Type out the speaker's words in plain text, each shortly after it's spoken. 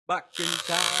Back in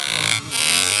time.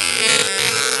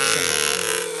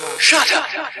 Shut up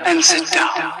and sit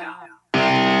down.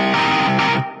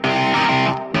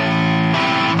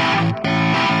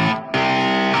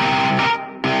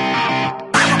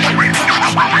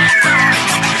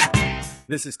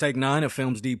 This is Take 9 of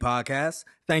Films D Podcast.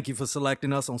 Thank you for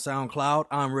selecting us on SoundCloud.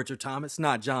 I'm Richard Thomas,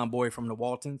 not John Boy from the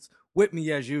Waltons. With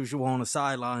me, as usual, on the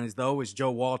sidelines, though, is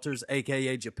Joe Walters,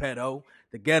 a.k.a. Geppetto,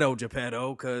 the Ghetto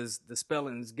Geppetto, because the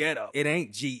spelling's ghetto. It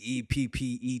ain't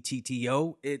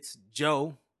Geppetto, it's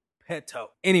Joe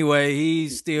Petto. Anyway,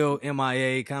 he's still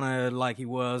MIA, kind of like he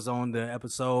was on the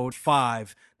episode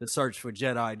 5, The Search for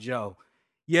Jedi Joe.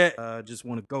 Yet, just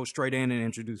want to go straight in and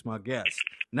introduce my guest.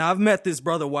 Now, I've met this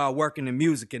brother while working in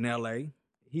music in L.A.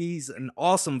 He's an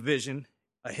awesome vision,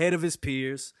 ahead of his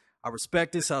peers. I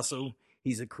respect his hustle.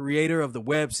 He's a creator of the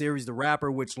web series The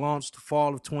Rapper, which launched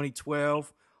fall of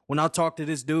 2012. When I talk to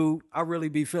this dude, I really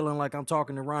be feeling like I'm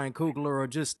talking to Ryan Coogler or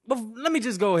just... But let me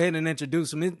just go ahead and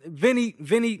introduce him. Vinny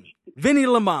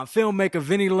Lamont, filmmaker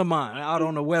Vinny Lamont, out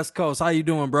on the West Coast. How you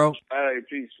doing, bro? Hey,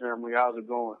 peace, family. How's it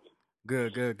going?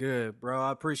 Good, bro.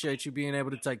 I appreciate you being able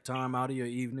to take time out of your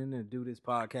evening and do this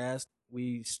podcast.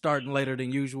 We starting later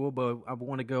than usual, but I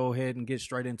want to go ahead and get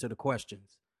straight into the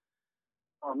questions.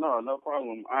 Oh, no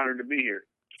problem. Honored to be here.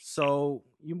 So,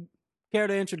 you care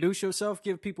to introduce yourself?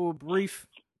 Give people a brief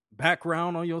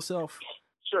background on yourself?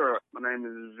 Sure. My name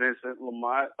is Vincent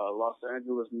Lamont, a Los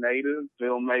Angeles native,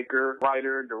 filmmaker,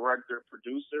 writer, director,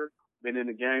 producer. Been in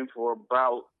the game for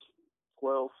about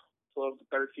 12 to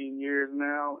 13 years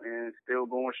now and still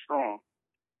going strong.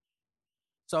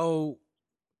 So,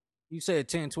 you said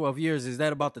 10, 12 years. Is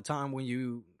that about the time when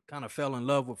you kind of fell in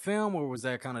love with film, or was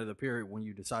that kind of the period when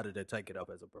you decided to take it up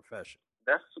as a profession?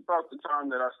 That's about the time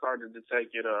that I started to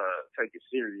take it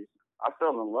serious. I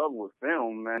fell in love with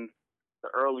film, man. The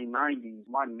early 90s.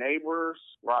 My neighbors,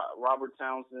 Robert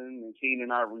Townsend and Keenan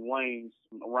Ivory Wayans,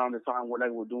 around the time where they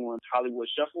were doing Hollywood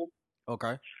Shuffle.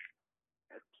 Okay.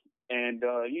 And,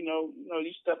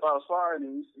 you step outside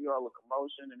and you see all the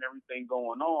commotion and everything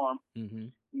going on. Mm-hmm.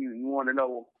 You want to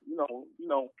know,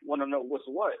 want to know what's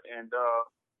what. And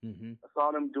I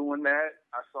saw them doing that.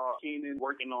 I saw Keenan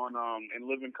working on In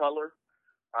Living Color.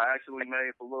 I actually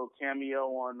made a little cameo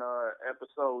on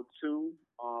episode 2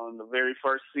 on the very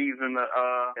first season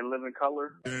of In Living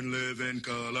Color. In Living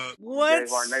Color. What?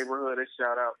 Gave our neighborhood a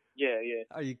shout out. Yeah.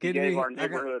 Are you kidding me? Gave our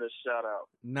neighborhood a shout out.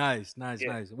 Nice.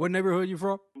 What neighborhood you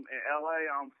from? In LA,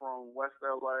 I'm from West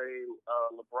LA,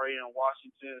 La Brea in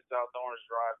Washington, South Orange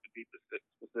Drive to be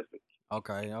specific.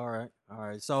 Okay, all right.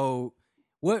 So,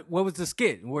 what was the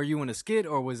skit? Were you in a skit,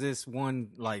 or was this one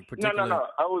like particular? No.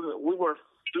 We were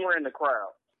in the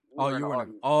crowd.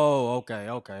 Okay.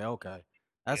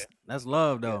 That's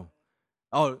love though.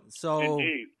 Yeah. Oh, so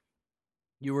Indeed.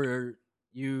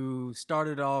 you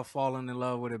started off falling in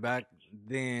love with it back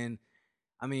then.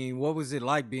 I mean, what was it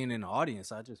like being in the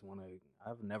audience? I've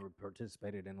never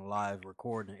participated in a live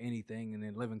recording or anything, and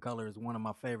then Living Color is one of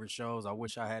my favorite shows. I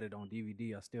wish I had it on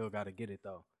DVD. I still got to get it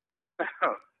though.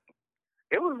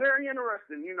 It was very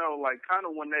interesting, like kind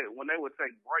of when they would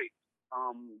take breaks.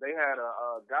 They had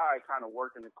a guy kind of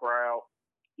working the crowd,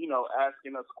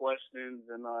 asking us questions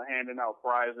and handing out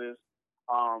prizes.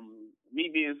 Me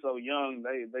being so young,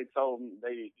 they told me,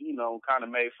 they kind of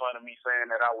made fun of me saying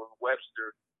that I was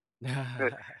Webster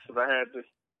because I had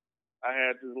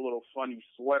this little funny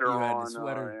sweater on,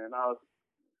 and I was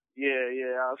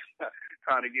I was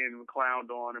kind of getting clowned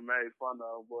on and made fun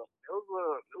of. But it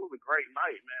was a great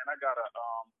night, man. I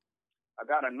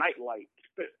got a night light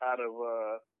out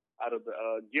of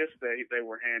the gifts they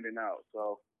were handing out.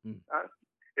 So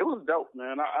it was dope,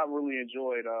 man. I really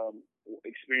enjoyed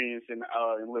experiencing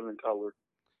In Living Color.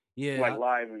 Yeah, like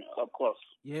live and up close.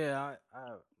 Yeah,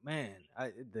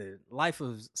 the life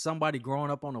of somebody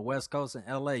growing up on the West Coast in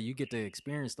LA, you get to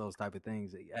experience those type of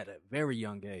things at a very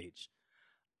young age.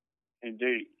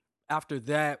 Indeed. After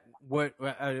that, what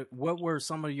were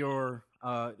some of your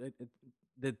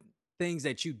the things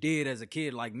that you did as a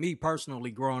kid? Like me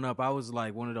personally, growing up, I was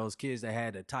like one of those kids that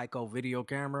had a Tyco video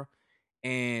camera,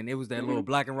 and it was that little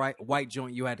black and white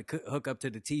joint you had to hook up to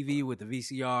the TV with the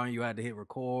VCR, and you had to hit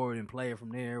record and play it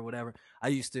from there or whatever. I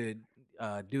used to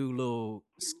do little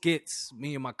skits,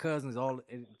 me and my cousins, all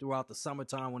throughout the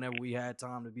summertime whenever we had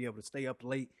time to be able to stay up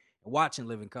late and watching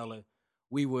Living Color.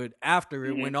 We would, after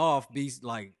it went off, be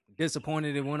like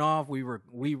disappointed it went off. We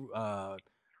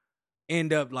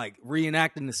end up like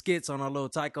reenacting the skits on our little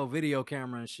Tyco video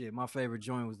camera and shit. My favorite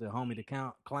joint was the Homie the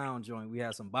Clown joint. We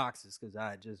had some boxes because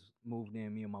I had just moved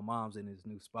in. Me and my mom's in this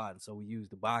new spot, and so we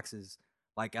used the boxes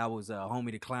like I was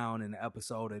Homie the Clown in the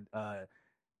episode of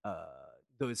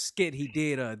the skit he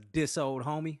did, This Old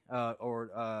Homie,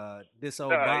 or This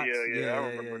Old Box. Yeah, I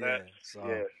remember that. So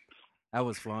Yeah. that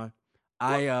was fun.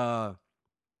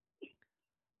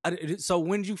 So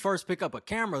when did you first pick up a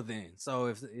camera then? So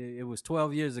if it was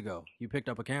 12 years ago, you picked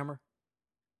up a camera?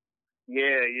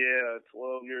 Yeah,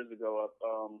 12 years ago,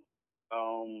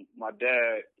 my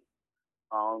dad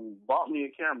bought me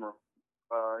a camera.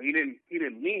 He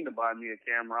didn't mean to buy me a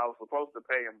camera. I was supposed to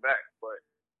pay him back, but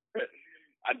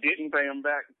I didn't pay him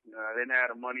back. I didn't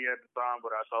have the money at the time,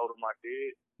 but I told him I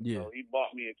did. Yeah. So he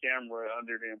bought me a camera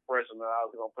under the impression that I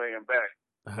was gonna pay him back,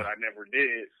 but I never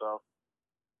did. So,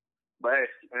 but hey,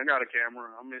 I got a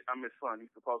camera. I'm his son.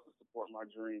 He's supposed to support my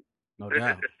dream. No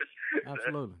doubt.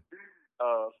 Absolutely.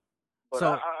 But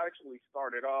so, I actually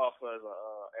started off as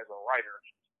a writer.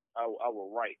 I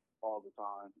would write all the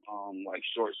time, like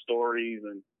short stories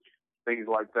and things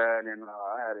like that. And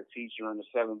I had a teacher in the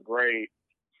 7th grade.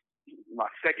 My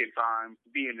second time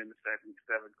being in the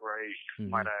seventh grade,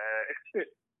 might I add.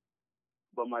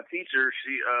 But my teacher,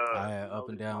 she I had up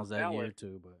and downs that year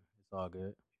too, but it's all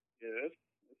good. Yeah,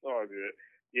 it's all good.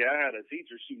 Yeah, I had a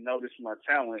teacher. She noticed my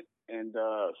talent, and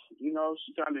she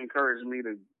kind of encouraged me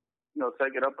to,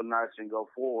 take it up a notch and go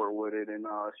forward with it. And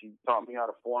she taught me how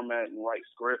to format and write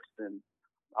scripts. And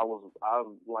I was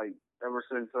like, ever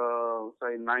since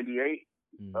say 98,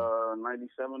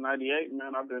 97, 98,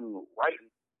 man, I've been writing.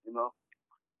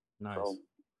 Nice.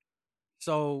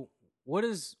 So what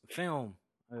does film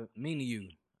mean to you?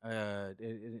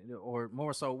 Or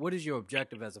more so, what is your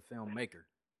objective as a filmmaker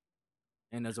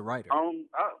and as a writer? I'll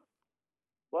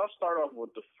start off with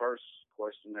the first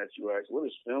question that you asked. What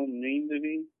does film mean to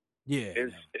me? Yeah.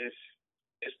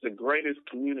 It's the greatest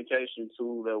communication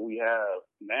tool that we have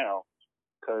now,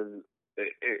 because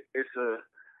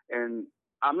and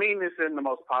I mean this in the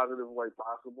most positive way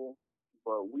possible.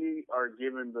 But we are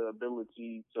given the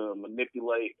ability to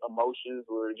manipulate emotions.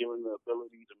 We're given the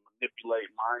ability to manipulate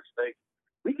mind states.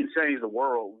 We can change the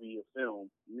world via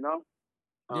film,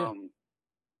 Yeah.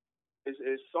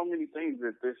 It's so many things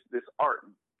that this art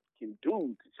can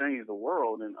do to change the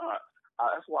world, and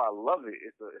that's why I love it.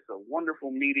 It's a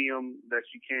wonderful medium that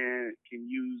you can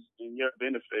use in your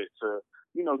benefit to,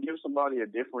 give somebody a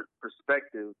different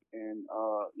perspective, and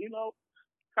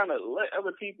kind of let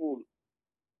other people.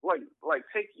 Like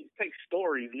take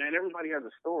stories, man. Everybody has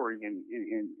a story, and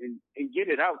get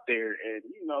it out there, and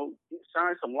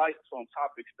shine some lights on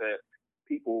topics that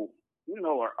people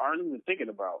aren't even thinking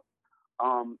about.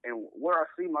 And what I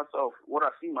see myself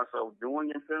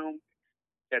doing in film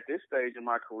at this stage in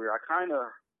my career, I kind of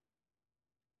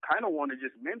want to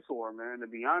just mentor, man. To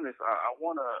be honest, I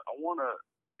wanna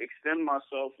extend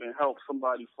myself and help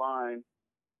somebody find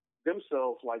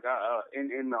themselves, like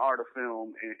in the art of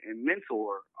film, and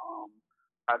mentor.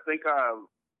 I think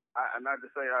not to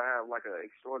say I have like an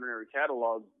extraordinary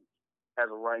catalog as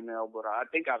of right now, but I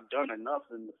think I've done enough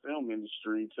in the film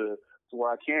industry to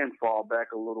where I can fall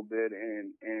back a little bit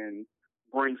and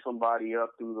bring somebody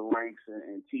up through the ranks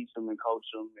and teach them and coach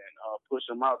them and push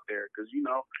them out there, because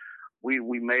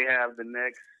we may have the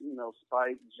next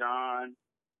Spike, John,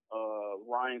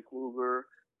 Ryan Kluger.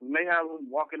 We may have them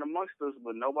walking amongst us,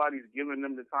 but nobody's giving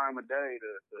them the time of day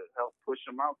to help push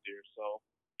them out there. So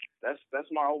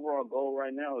that's my overall goal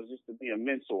right now, is just to be a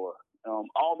mentor,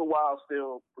 all the while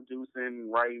still producing,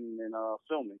 writing, and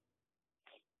filming.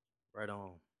 Right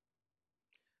on.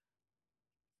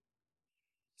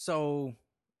 So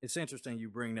it's interesting you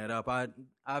bring that up.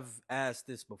 I've asked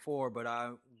this before, but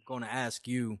I'm going to ask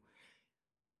you.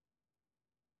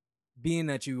 Being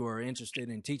that you are interested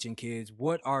in teaching kids,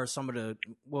 what are some of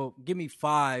give me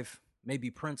 5 maybe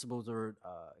principles or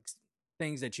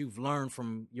things that you've learned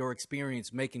from your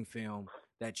experience making film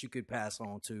that you could pass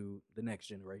on to the next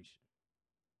generation?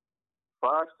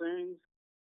 5 things?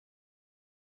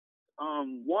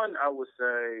 One, I would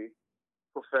say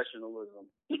professionalism.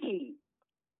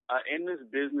 In this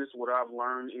business, what I've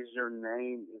learned is your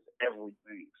name is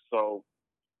everything. So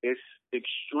it's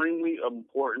extremely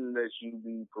important that you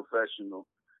be professional.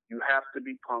 You have to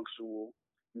be punctual.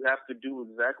 You have to do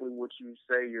exactly what you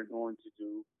say you're going to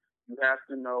do. You have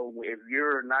to know if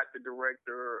you're not the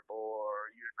director or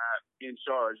you're not in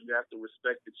charge, you have to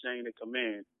respect the chain of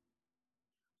command.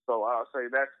 So I'll say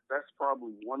that's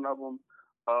probably one of them.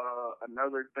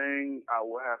 Another thing I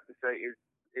will have to say is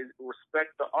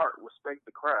respect the art, respect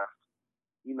the craft.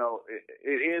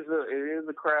 It is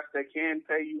a craft that can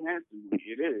pay you handsomely.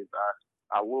 It is.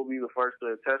 I will be the first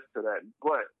to attest to that.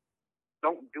 But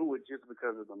don't do it just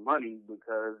because of the money,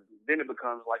 because then it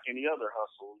becomes like any other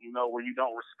hustle, where you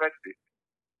don't respect it.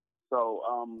 So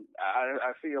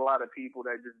I see a lot of people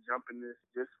that just jump in this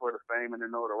just for the fame and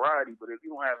the notoriety. But if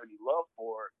you don't have any love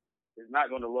for it, it's not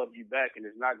going to love you back, and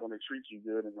it's not going to treat you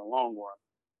good in the long run.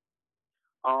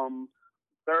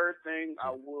 Third thing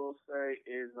I will say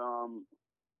is I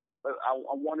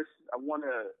want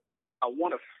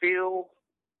to feel.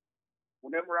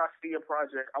 Whenever I see a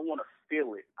project, I want to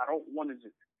feel it. I don't want to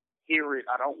just hear it.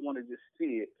 I don't want to just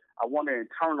see it. I want to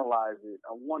internalize it.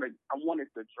 I want it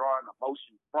to draw an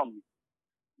emotion from me.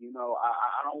 You know,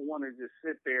 I don't want to just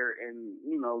sit there and,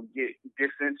 you know, get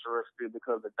disinterested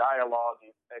because the dialogue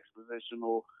is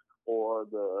expositional or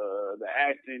the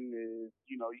acting is,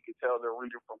 you know, you can tell they're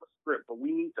reading from a script. But we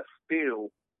need to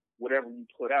feel whatever you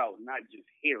put out, not just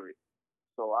hear it.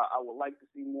 So I would like to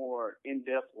see more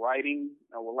in-depth writing.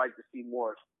 I would like to see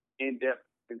more in-depth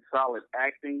and solid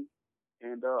acting.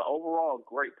 And overall,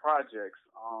 great projects.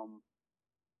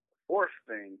 Fourth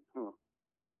thing,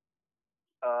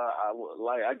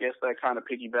 I guess that kind of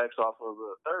piggybacks off of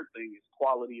the third thing is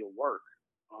quality of work.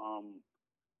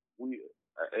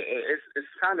 It's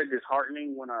kind of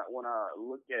disheartening when I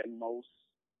look at most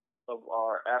of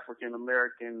our African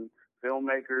American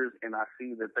filmmakers and I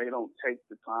see that they don't take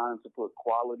the time to put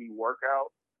quality work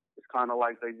out. It's kind of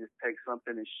like they just take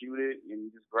something and shoot it and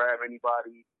just grab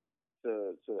anybody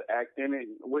to act in it,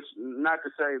 which not to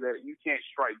say that you can't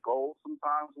strike gold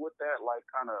sometimes with that, like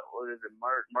kind of, what is it,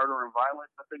 Murder and Violence?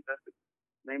 I think that's the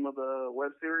name of the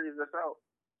web series that's out.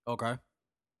 Okay.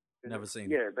 Never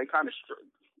seen it. Yeah, they kind of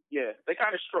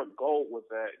struck gold with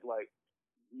that, like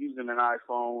using an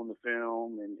iPhone to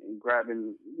film and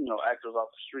grabbing, you know, actors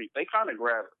off the street. They kind of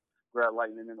grab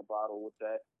lightning in a bottle with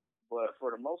that. But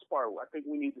for the most part, I think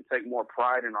we need to take more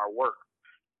pride in our work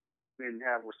and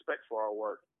have respect for our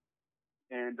work.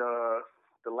 And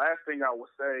the last thing I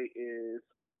will say is,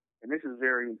 and this is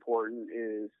very important,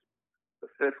 is the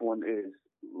fifth one is,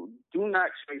 do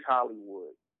not chase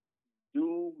Hollywood.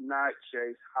 Do not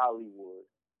chase Hollywood.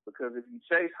 Because if you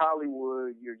chase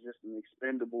Hollywood, you're just an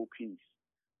expendable piece.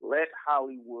 Let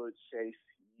Hollywood chase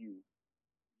you.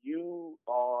 You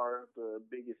are the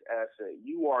biggest asset.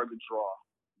 You are the draw.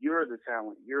 You're the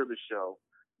talent. You're the show.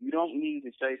 You don't need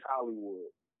to chase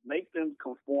Hollywood. Make them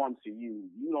conform to you.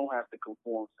 You don't have to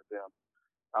conform to them.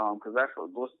 Because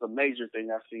what's the major thing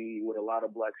I see with a lot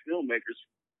of black filmmakers.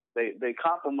 They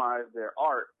compromise their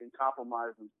art and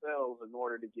compromise themselves in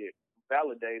order to get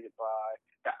validated by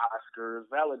the Oscars,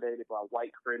 validated by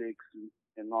white critics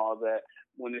and all that,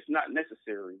 when it's not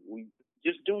necessary. We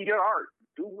just do your art.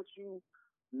 Do what you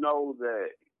know that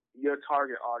your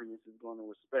target audience is going to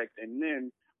respect. And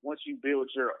then once you build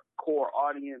your core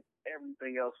audience,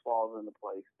 everything else falls into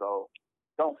place. So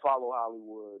don't follow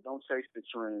Hollywood. Don't chase the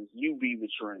trends. You be the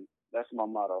trend. That's my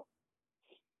motto.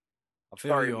 I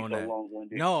feel you on that.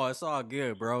 No, it's all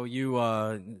good, bro. You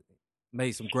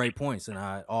made some great points, and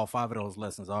all five of those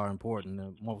lessons are important.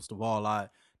 And most of all, I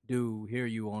do hear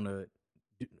you on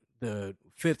the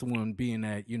fifth one, being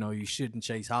that, you know, you shouldn't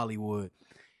chase Hollywood.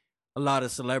 A lot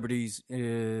of celebrities,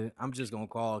 I'm just gonna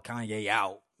call Kanye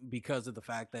out because of the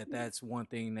fact that that's one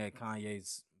thing that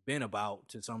Kanye's been about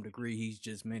to some degree. He's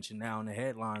just mentioned now in the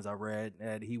headlines I read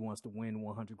that he wants to win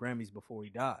 100 Grammys before he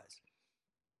dies.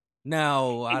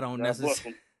 Now, I don't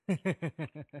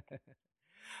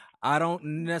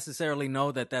necessarily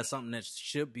know that that's something that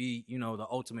should be, you know, the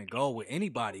ultimate goal with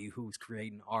anybody who's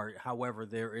creating art. However,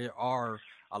 there are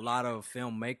a lot of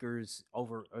filmmakers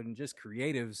and just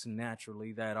creatives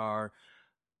naturally that are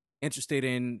interested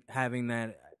in having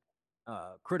that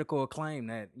critical acclaim,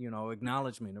 that, you know,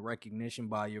 acknowledgement, the recognition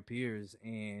by your peers.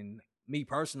 And me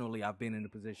personally, I've been in a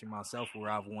position myself where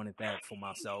I've wanted that for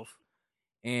myself.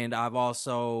 And I've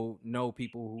also know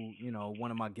people who, you know, one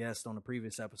of my guests on the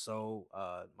previous episode,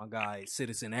 my guy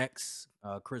Citizen X,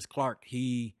 Chris Clark,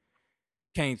 he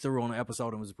came through on the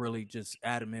episode and was really just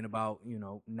adamant about, you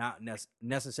know, not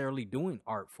necessarily doing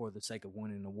art for the sake of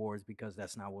winning awards, because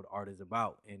that's not what art is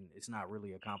about. And it's not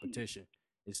really a competition.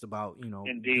 It's about, you know,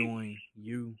 doing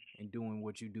you and doing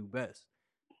what you do best.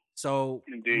 So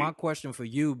my question for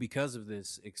you, because of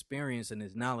this experience and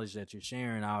this knowledge that you're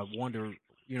sharing, I wonder,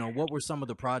 you know, what were some of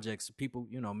the projects people,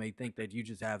 you know, may think that you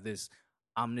just have this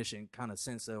omniscient kind of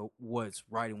sense of what's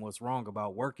right and what's wrong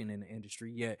about working in the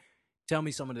industry. Yet tell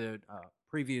me some of the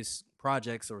previous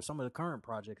projects or some of the current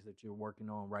projects that you're working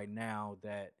on right now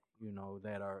that, you know,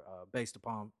 that are based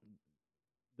upon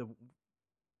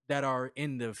that are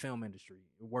in the film industry,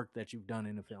 the work that you've done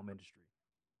in the film industry.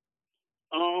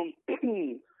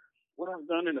 What I've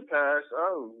done in the past,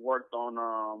 I've worked on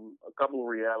a couple of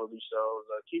reality shows,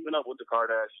 Keeping Up with the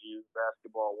Kardashians,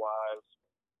 Basketball Wives.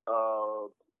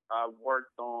 I've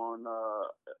worked on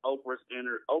Oprah's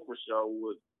show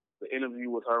with the interview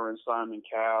with her and Simon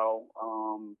Cowell.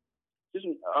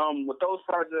 With those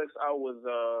projects, I was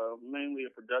mainly a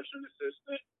production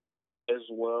assistant, as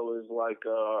well as like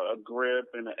a grip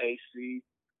and an AC.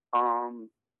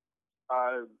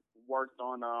 I worked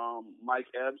on Mike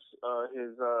Epps,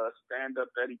 his stand-up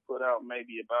that he put out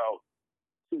maybe about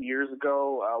 2 years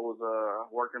ago. I was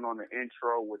working on the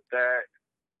intro with that.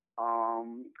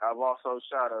 I've also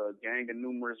shot a gang of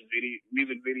numerous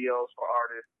music videos for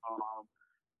artists.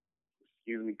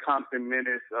 Compton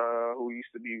Menace, who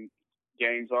used to be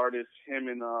Game's artist, him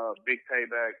and Big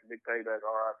Payback,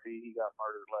 RIP, he got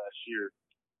murdered last year.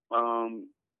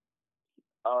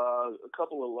 A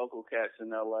couple of local cats in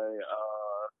LA.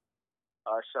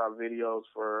 I shot videos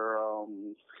for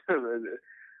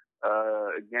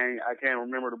a gang. I can't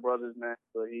remember the brother's name,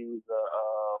 but he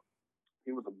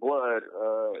was a blood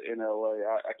in LA.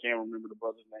 I can't remember the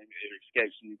brother's name. It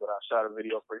escapes me, but I shot a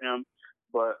video for him.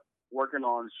 But working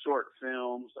on short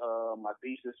films, my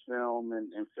thesis film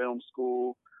in film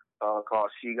school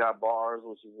called She Got Bars,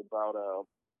 which is about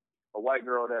a white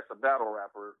girl that's a battle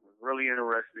rapper. It's really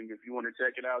interesting. If you want to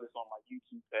check it out, it's on my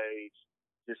YouTube page.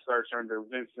 Just search under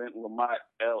Vincent Lamotte,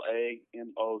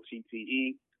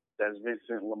 Lamotte. That's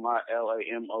Vincent Lamotte,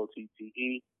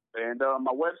 Lamotte. And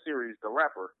my web series, The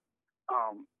Rapper.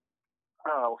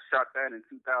 Shot that in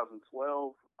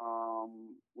 2012.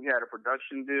 We had a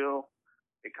production deal.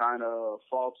 It kind of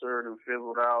faltered and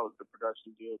fizzled out. The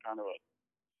production deal kind of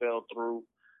fell through.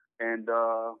 And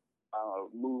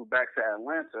moved back to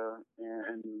Atlanta.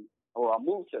 I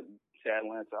moved to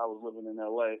Atlanta. I was living in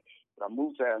LA. But I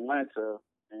moved to Atlanta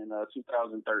in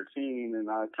 2013. And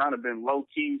I kind of been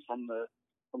low-key from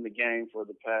the game for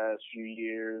the past few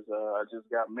years. I just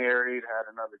got married, had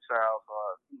another child. So,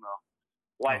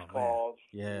 life calls.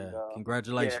 Yeah, and,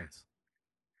 congratulations.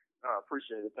 Yeah. I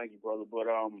appreciate it. Thank you, brother. But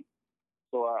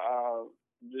so I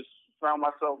just found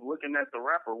myself looking at The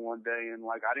Rapper one day, and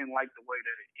like I didn't like the way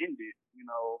that it ended.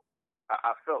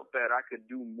 I felt that I could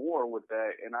do more with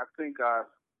that, and I think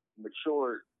I've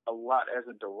matured a lot as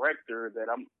a director. That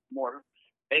I'm more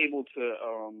able to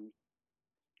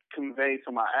convey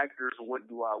to my actors what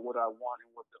I want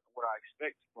and what I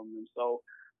expect from them. So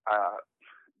I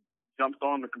jumped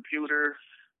on the computer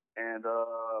and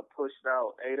pushed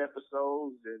out 8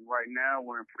 episodes, and right now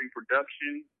we're in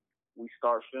pre-production. We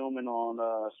start filming on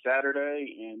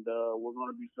Saturday, and we're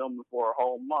going to be filming for a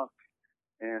whole month,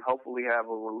 and hopefully have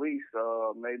a release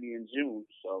maybe in June.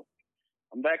 So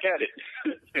I'm back at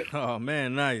it. Oh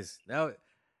man, nice.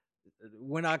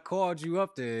 When I called you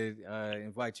up to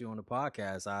invite you on the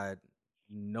podcast, I had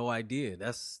no idea.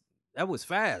 That was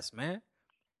fast, man.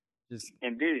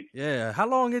 Indeed. Yeah. How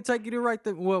long did it take you to write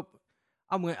the? Well,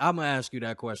 I'm gonna ask you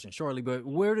that question shortly. But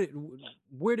where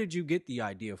did you get the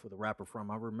idea for The Rapper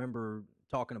from? I remember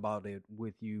talking about it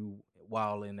with you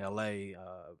while in LA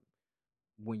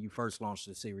when you first launched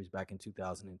the series back in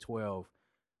 2012.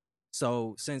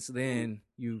 So since then,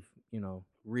 you've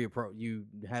you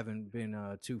haven't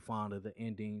been too fond of the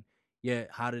ending yet.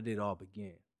 How did it all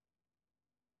begin?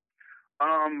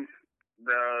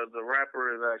 The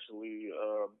Rapper is actually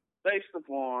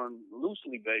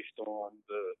loosely based on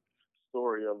the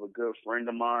story of a good friend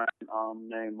of mine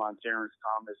named Terrence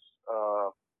Thomas.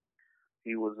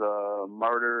 He was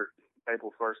murdered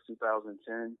April 1st,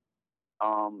 2010.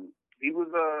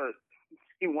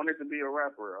 He wanted to be a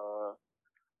rapper.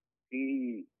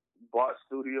 He bought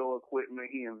studio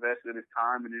equipment. He invested his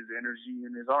time and his energy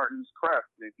and his art and his craft.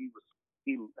 And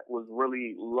he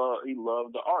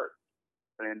loved the art,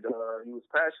 and he was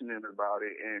passionate about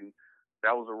it. And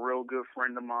that was a real good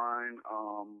friend of mine.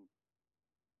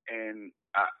 And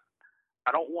I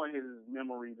don't want his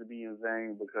memory to be in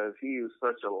vain, because he was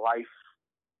such a life.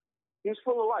 He's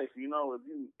full of life.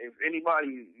 If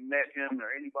anybody met him or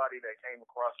anybody that came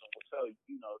across him will tell you,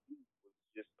 he was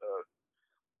just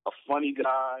a funny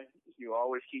guy. He'll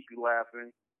always keep you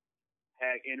laughing.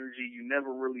 Had energy. You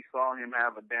never really saw him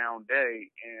have a down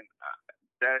day. And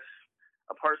that's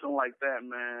a person like that,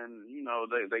 man.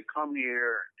 They come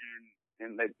here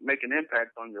and they make an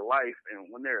impact on your life. And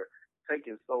when they're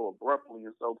taken so abruptly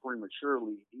and so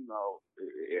prematurely,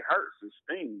 it hurts. It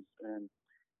stings. And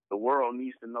the world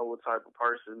needs to know what type of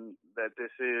person that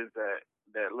this is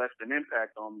that left an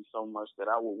impact on me so much that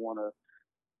I would want to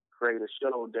create a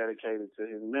show dedicated to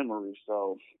his memory.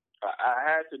 So I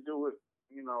had to do it,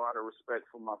 out of respect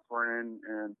for my friend,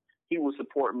 and he would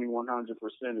support me 100%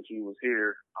 if he was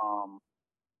here,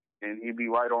 and he'd be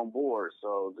right on board.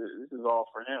 So this is all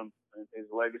for him and his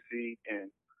legacy, and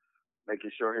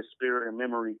making sure his spirit and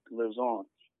memory lives on.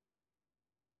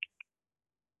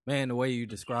 Man, the way you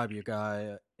describe your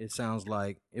guy, it sounds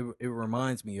like it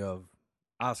reminds me of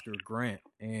Oscar Grant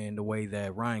and the way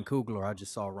that Ryan Coogler, I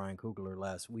just saw Ryan Coogler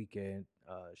last weekend,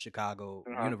 Chicago,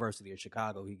 University of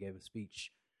Chicago. He gave a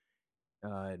speech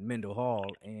at Mendel Hall,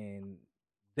 and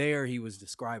there he was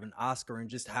describing Oscar and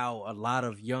just how a lot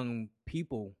of young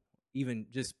people, even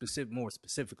just more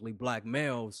specifically black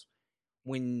males,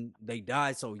 when they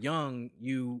die so young,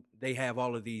 they have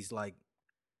all of these like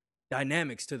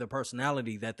dynamics to their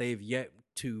personality that they've yet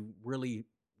to really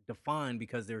define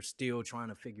because they're still trying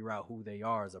to figure out who they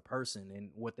are as a person and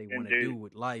what they want to do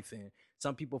with life. And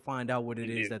some people find out what it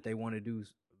is that they want to do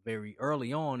very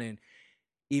early on. And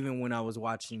even when I was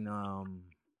watching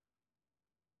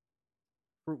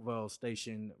Fruitvale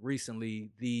Station recently,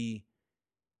 the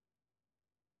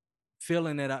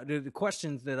feeling that the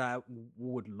questions that I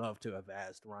would love to have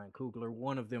asked Ryan Coogler,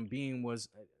 one of them being was,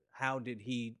 how did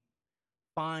he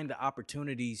find the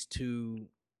opportunities to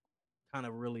kind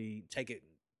of really take it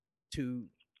to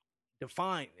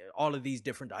define all of these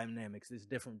different dynamics, these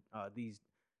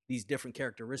different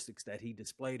characteristics that he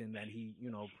displayed and that he,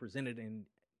 presented, in,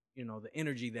 the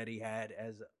energy that he had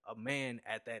as a man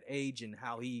at that age, and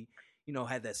how he,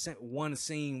 had that one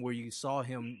scene where you saw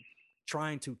him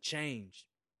trying to change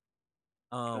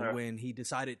when he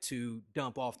decided to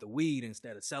dump off the weed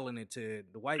instead of selling it to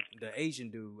the Asian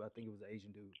dude. I think it was the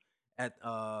Asian dude at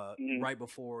right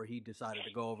before he decided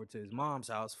to go over to his mom's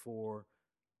house before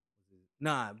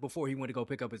he went to go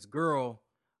pick up his girl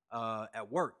at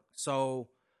work. So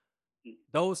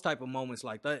those type of moments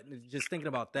like that, just thinking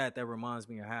about that reminds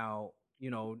me of how,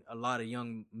 a lot of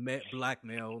young black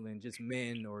male and just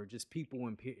men or just people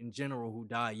in general who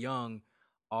die young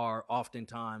are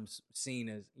oftentimes seen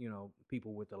as,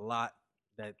 people with a lot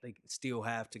that they still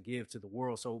have to give to the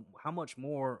world. So how much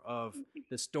more of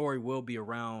the story will be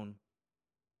around?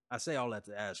 I say all that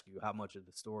to ask you how much of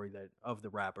the story of the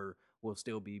rapper will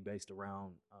still be based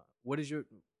around. What is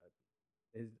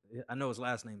I know his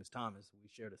last name is Thomas. We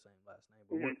share the same last name,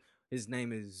 but his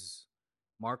name is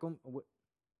Markham.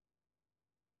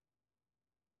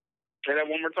 Say that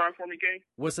one more time for me, King.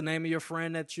 What's the name of your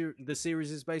friend that the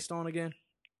series is based on again?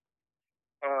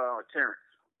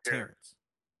 Terrence.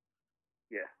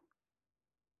 Yeah.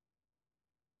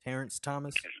 Terrence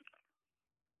Thomas?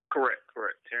 Correct.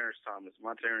 Terrence Thomas.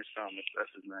 My Terrence Thomas.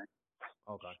 That's his name.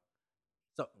 Okay.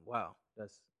 So, wow.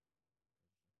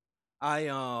 I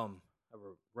have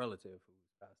a relative who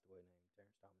passed away named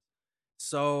Terrence Thomas.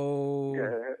 So,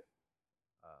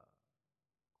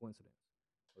 coincidence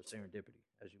or serendipity,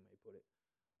 as you may put it.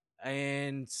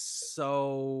 And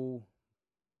so,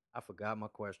 I forgot my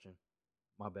question.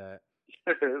 My bad.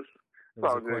 There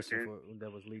was a question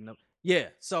that was leading up. Yeah.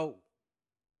 So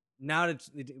now that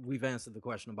we've answered the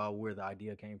question about where the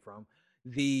idea came from,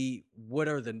 what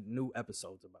are the new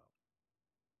episodes about?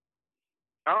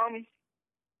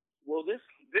 Well, this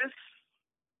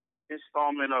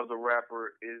installment of The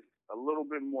Rapper is a little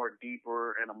bit more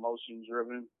deeper and emotion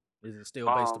driven. Is it still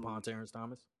based upon Terrence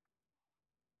Thomas?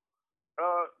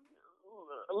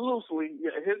 Loosely,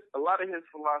 yeah. A lot of his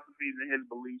philosophies and his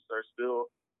beliefs are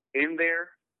still in there,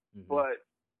 but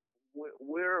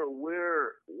we're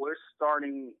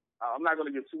starting. I'm not going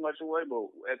to give too much away, but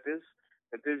at this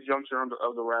juncture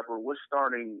of the Rapper, we're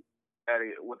starting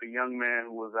with a young man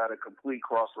who was at a complete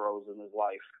crossroads in his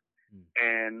life,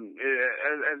 and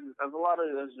as a lot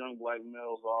of us young black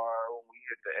males are, when we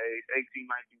hit the age 18,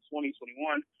 19,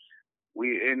 20,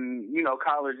 21,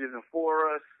 college isn't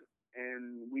for us.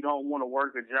 And we don't want to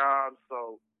work a job,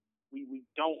 so we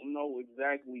don't know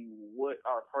exactly what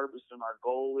our purpose and our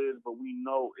goal is, but we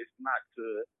know it's not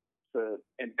to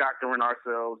indoctrinate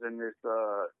ourselves in this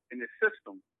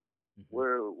system.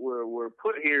 We're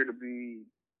put here to be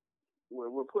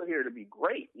put here to be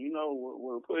great.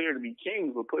 We're put here to be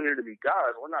kings. We're put here to be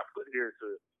gods. We're not put here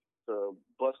to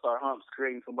bust our humps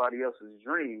creating somebody else's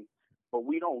dream. But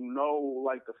we don't know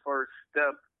like the first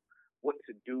step, what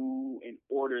to do in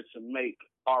order to make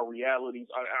our realities,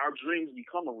 our dreams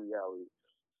become a reality.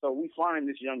 So we find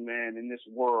this young man in this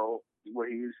world where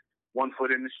he's 1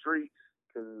 foot in the streets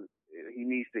because he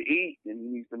needs to eat and he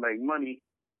needs to make money,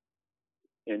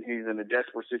 and he's in a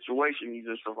desperate situation. He's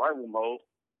in survival mode,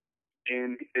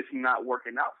 and it's not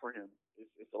working out for him.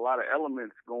 It's a lot of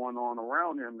elements going on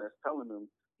around him that's telling him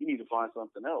you need to find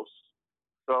something else.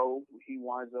 So he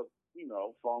winds up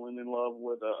falling in love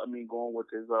with, going with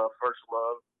his first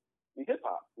love in hip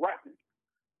hop, rapping.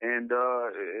 And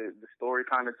the story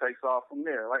kind of takes off from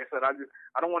there. Like I said, I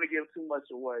don't want to give too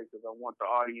much away because I want the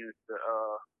audience to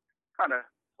kind of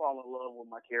fall in love with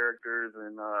my characters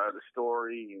and the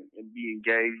story and be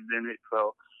engaged in it.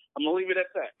 So I'm going to leave it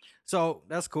at that. So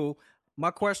that's cool.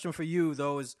 My question for you,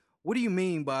 though, is what do you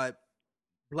mean by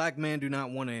black men do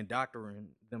not want to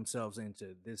indoctrinate themselves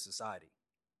into this society?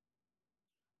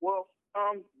 Well,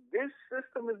 this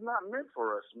system is not meant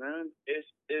for us, man. It's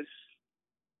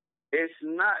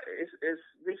not. It's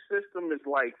this system is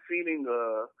like feeding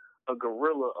a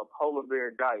gorilla a polar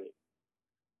bear diet.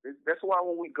 That's why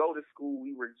when we go to school,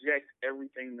 we reject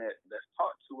everything that's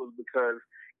taught to us, because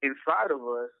inside of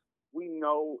us, we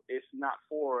know it's not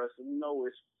for us. We know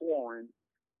it's foreign.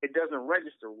 It doesn't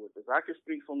register with us. I can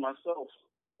speak for myself.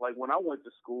 Like when I went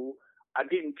to school, I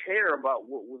didn't care about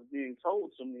what was being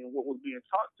told to me and what was being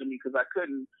taught to me, because I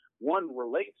couldn't, one,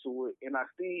 relate to it, and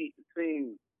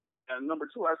number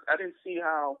two, I didn't see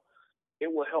how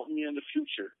it would help me in the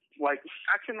future. Like,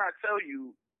 I cannot tell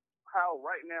you how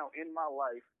right now in my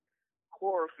life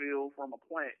chlorophyll from a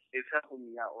plant is helping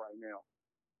me out right now.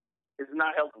 It's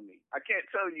not helping me. I can't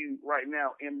tell you right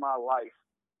now in my life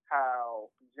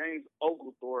how James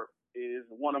Oglethorpe is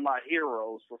one of my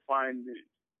heroes for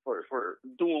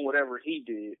doing whatever he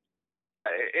did.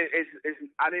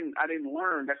 I didn't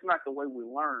learn. That's not the way we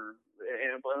learn.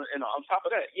 And on top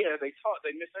of that, yeah, they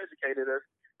miseducated us,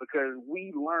 because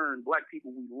black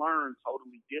people, we learn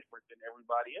totally different than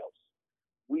everybody else.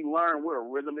 We learn, we're a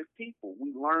rhythmic people.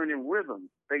 We learn in rhythm.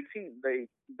 When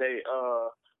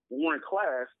we're in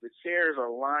class, the chairs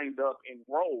are lined up in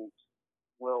rows.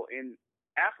 Well, in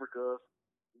Africa,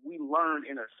 we learn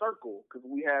in a circle because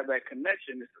we have that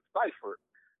connection. It's a cipher,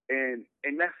 and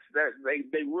that's that. They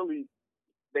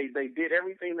did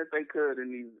everything that they could in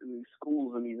these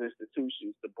schools and these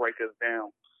institutions to break us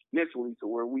down mentally, to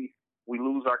where we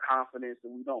lose our confidence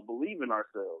and we don't believe in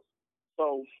ourselves.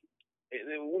 So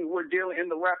we're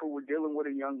dealing with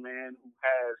a young man who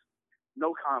has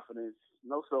no confidence,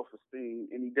 no self-esteem,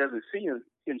 and he doesn't see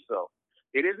himself.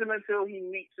 It isn't until he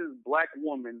meets his black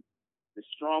woman, the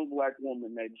strong black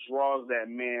woman, that draws that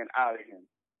man out of him.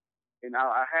 And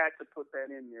I had to put that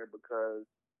in there, because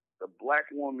the black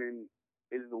woman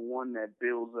is the one that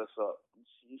builds us up.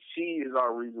 She is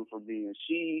our reason for being.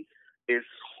 She is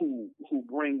who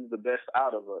brings the best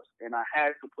out of us. And I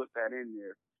had to put that in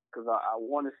there, because I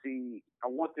want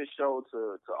this show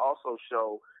to also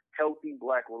show healthy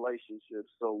black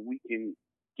relationships, so we can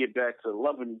get back to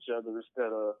loving each other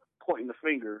instead of pointing the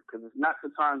finger, because it's not the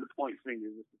time to point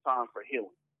fingers. It's the time for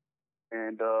healing.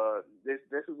 And this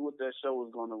is what that show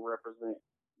is going to represent.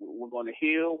 We're going to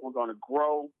heal, we're going to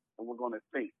grow, and we're going to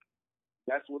think.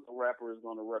 That's what the rapper is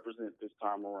going to represent this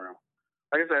time around.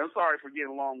 Like I said, I'm sorry for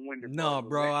getting long-winded. No,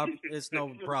 bro, it's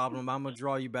no problem. I'm going to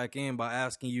draw you back in by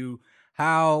asking you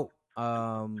how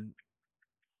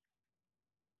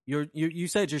you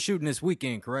said you're shooting this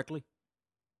weekend, correctly?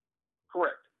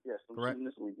 Correct. Yes, I'm shooting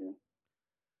this weekend.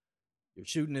 You're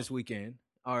shooting this weekend.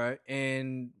 All right.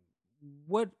 And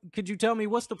what could you tell me?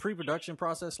 What's the pre-production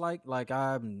process like? Like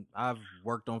I've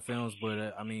worked on films,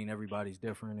 but I mean everybody's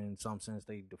different. In some sense,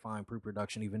 they define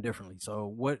pre-production even differently. So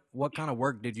what kind of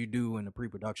work did you do in the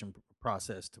pre-production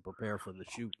process to prepare for the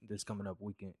shoot this upcoming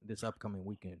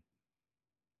weekend?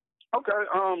 Okay.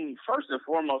 First and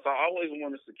foremost, I always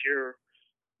want to secure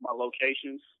my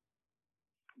locations.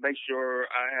 Make sure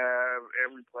I have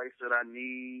every place that I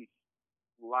need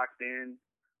locked in.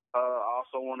 I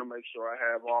also want to make sure I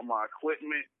have all my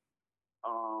equipment.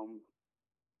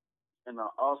 And I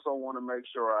also want to make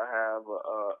sure I have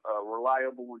a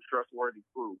reliable and trustworthy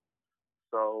crew.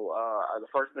 So the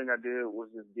first thing I did was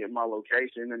just get my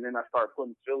location, and then I started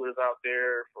putting fillers out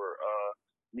there for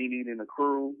me needing a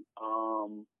crew.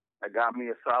 I got me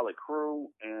a solid crew,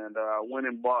 and I went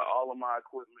and bought all of my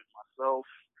equipment myself.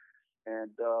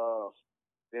 And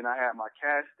then I had my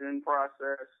casting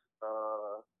process.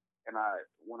 And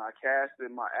when I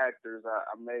casted my actors,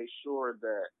 I made sure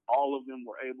that all of them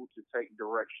were able to take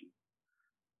direction.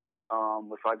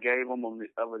 If I gave them if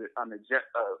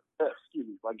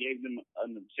I gave them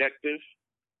an objective,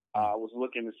 I was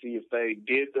looking to see if they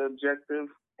did the objective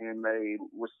and they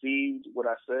received what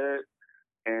I said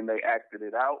and they acted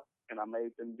it out. And I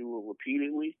made them do it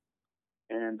repeatedly.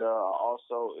 And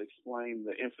also explained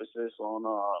the emphasis on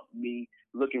me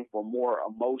looking for more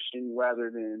emotion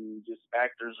rather than just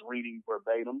actors reading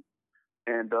verbatim.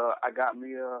 And I got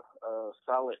me a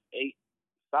solid eight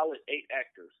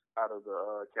actors out of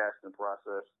the casting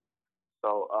process.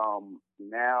 So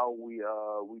now we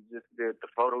just did the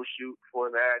photo shoot for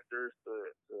the actors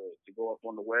to go up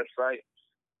on the website,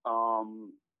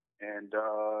 and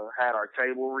had our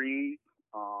table read.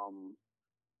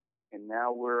 And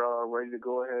now we're ready to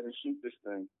go ahead and shoot this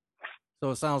thing.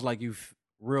 So it sounds like you're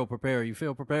real prepared. You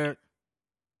feel prepared?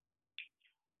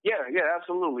 Yeah,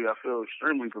 absolutely. I feel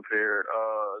extremely prepared.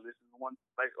 This is one,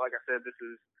 like I said, this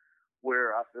is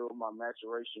where I feel my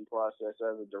maturation process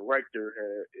as a director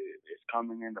is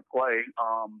coming into play.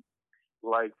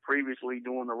 Like previously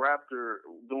doing the rapper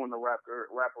in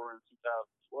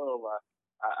 2012,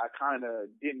 I kind of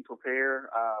didn't prepare.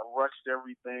 I rushed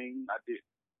everything. I did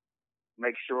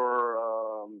make sure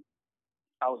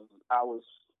I was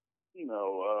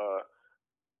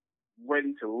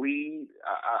ready to lead.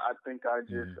 I think I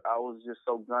was just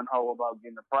so gun ho about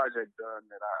getting the project done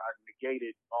that I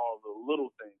negated all the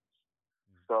little things.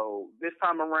 So this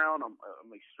time around, I'm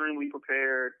extremely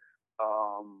prepared.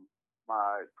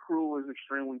 My crew is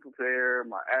extremely prepared.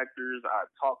 My actors, I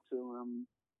talk to them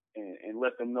and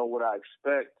let them know what I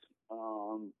expect.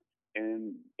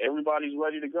 And everybody's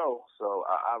ready to go. So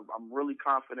I'm really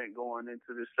confident going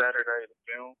into this Saturday to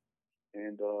film.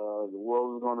 And the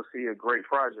world is going to see a great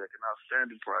project, an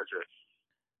outstanding project.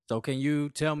 So can you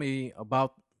tell me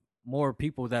about more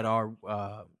people that are,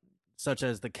 such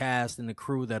as the cast and the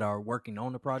crew that are working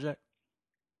on the project?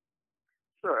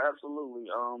 Sure, absolutely.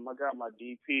 I got my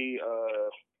DP,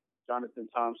 Jonathan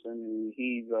Thompson.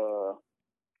 He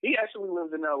actually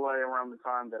lived in LA around the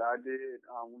time that I did.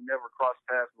 We never crossed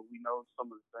paths, but we know some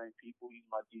of the same people. He's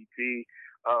my DP.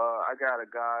 I got a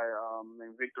guy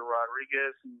named Victor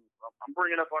Rodriguez who I'm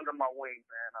bringing up under my wing,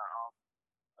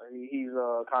 man. He's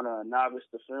kind of a novice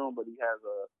to film, but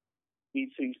he's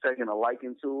taking a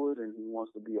liking to it, and he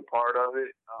wants to be a part of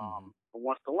it, and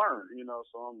wants to learn,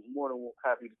 so I'm more than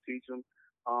happy to teach him.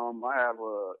 I have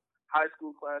a high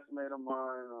school classmate of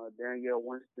mine, Danielle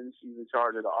Winston. She's in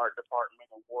charge of the art department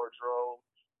and wardrobe,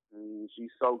 and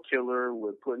she's so killer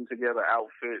with putting together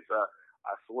outfits.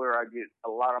 I swear I get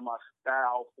a lot of my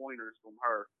style pointers from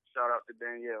her. Shout out to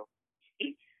Danielle.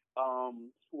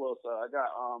 Who else? I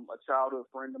got a childhood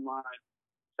friend of mine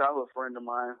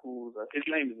who's his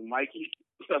name is Mikey.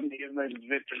 His name is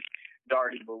Vincent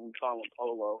Darty, but we call him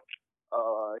Polo.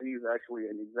 He's actually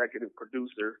an executive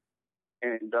producer,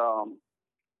 and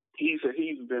he's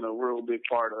been a real big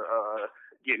part of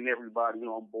getting everybody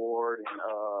on board and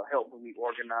helping me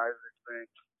organize this thing.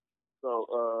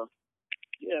 So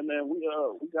yeah, man, we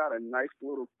got a nice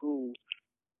little crew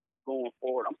going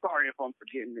forward. I'm sorry if I'm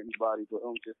forgetting anybody, but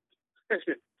I'm just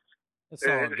it's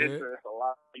all good. It's a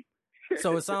lot of people.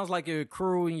 So it sounds like your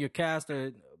crew and your cast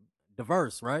are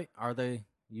diverse, right? Are they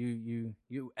you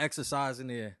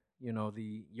exercising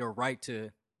your right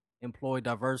to employ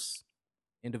diverse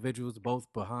individuals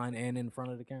both behind and in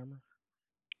front of the camera?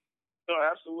 No,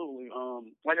 absolutely.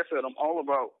 Like I said, I'm all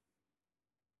about,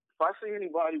 if I see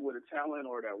anybody with a talent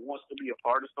or that wants to be a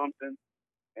part of something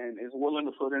and is willing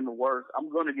to put in the work, I'm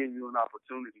going to give you an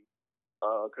opportunity.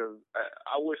 Because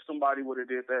I wish somebody would have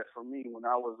did that for me when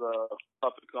I was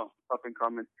up and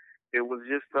coming. It was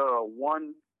just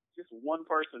one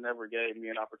person ever gave me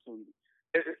an opportunity.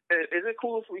 Is it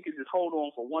cool if we could just hold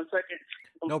on for 1 second?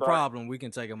 No problem. We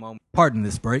can take a moment. Pardon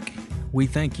this break. We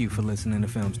thank you for listening to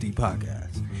Films D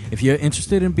Podcast. If you're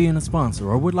interested in being a sponsor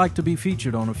or would like to be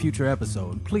featured on a future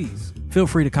episode, please feel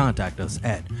free to contact us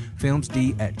at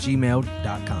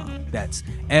filmsd@gmail.com. That's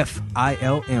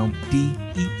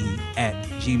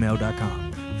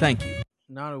FILMDEE@gmail.com. Thank you.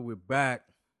 Now that we're back,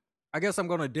 I guess I'm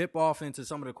going to dip off into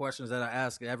some of the questions that I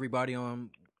ask everybody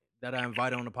that I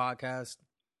invite on the podcast.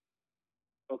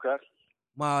 Okay.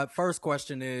 My first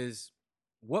question is,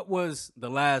 what was the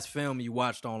last film you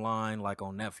watched online, like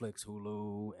on Netflix,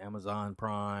 Hulu, Amazon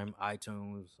Prime,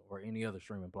 iTunes, or any other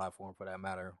streaming platform for that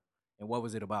matter? And what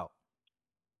was it about?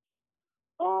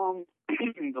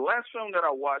 The last film that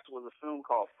I watched was a film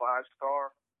called 5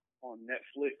 Star on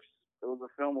Netflix. It was a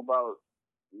film about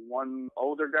one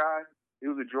older guy. He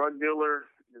was a drug dealer.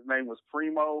 His name was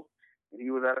Primo. And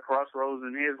he was at a crossroads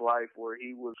in his life where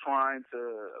he was trying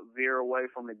to veer away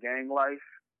from the gang life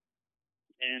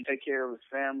and take care of his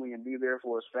family and be there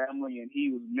for his family. And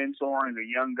he was mentoring a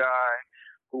young guy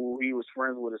who he was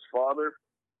friends with his father.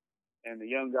 And the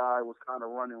young guy was kind of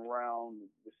running around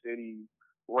the city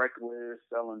reckless,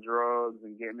 selling drugs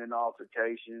and getting in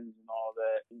altercations and all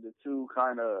that. And the two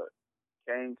kind of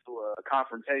came to a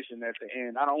confrontation at the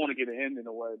end. I don't want to get an ending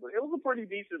away, but it was a pretty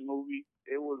decent movie.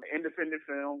 It was an independent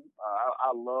film.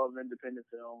 I love independent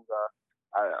films.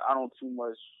 I don't too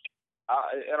much.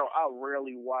 I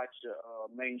rarely watch a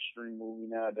mainstream movie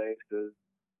nowadays because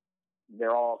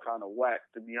they're all kind of whack,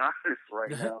 to be honest,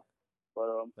 right now.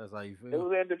 But that's how you feel. It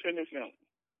was an independent film.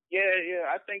 Yeah.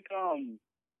 I think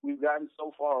we've gotten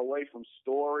so far away from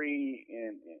story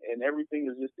and everything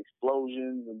is just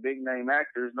explosions and big name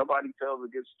actors. Nobody tells a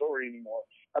good story anymore.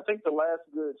 I think the last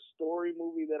good story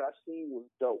movie that I've seen was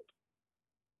Dope.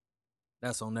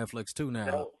 That's on Netflix too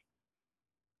now.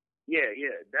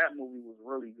 yeah. That movie was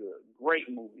really good. Great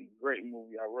movie.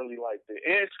 I really liked it.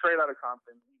 And Straight Outta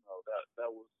Compton,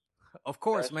 that was. Of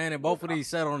course, man. And both of these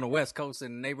set on the West Coast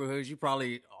in neighborhoods you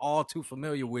probably all too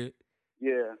familiar with.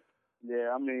 Yeah.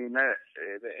 I mean that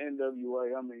the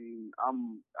NWA. I mean,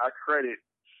 I credit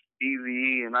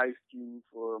Eazy-E and Ice Cube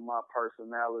for my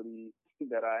personality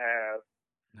that I have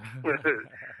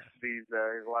these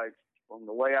days. Like from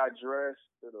the way I dress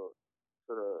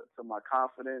to my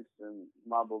confidence and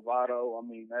my bravado. I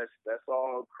mean, that's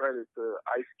all credit to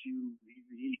Ice Cube,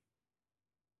 Eazy-E.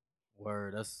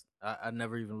 Word. I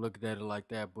never even looked at it like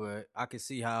that, but I can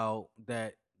see how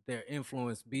that their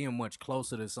influence being much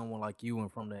closer to someone like you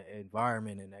and from the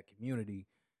environment and that community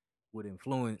would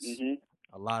influence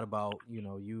a lot about,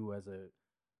 you as a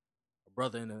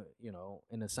brother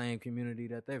in the same community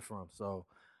that they're from. So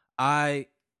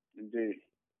Indeed.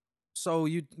 So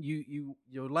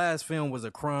your last film was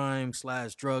a crime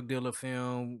 / drug dealer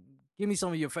film. Give me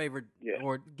some of your favorite,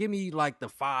 or give me like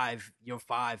your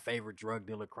five favorite drug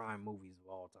dealer crime movies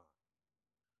of all time.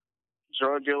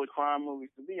 Drug dealer crime movies.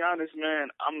 To be honest, man,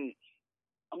 I'm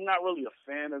not really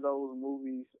a fan of those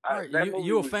movies. Right.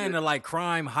 You a fan of like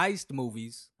crime heist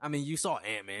movies? I mean, you saw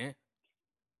Ant-Man.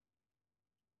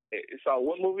 So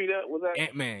what movie that was that?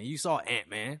 Ant-Man. You saw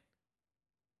Ant-Man.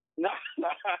 No,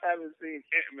 I haven't seen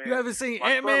Ant-Man. You haven't seen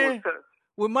Ant-Man?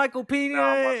 With Michael Pena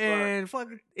and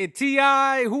fucking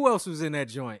T.I.? Who else was in that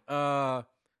joint? I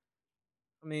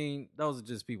mean, those are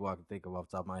just people I can think of off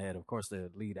the top of my head. Of course, the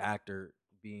lead actor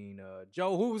being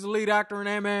Joe. Who was the lead actor in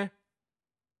Ant-Man?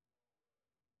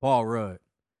 Paul Rudd.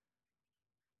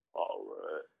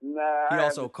 Nah, he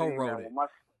also co-wrote it.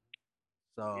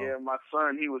 Yeah, my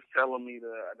son, he was telling me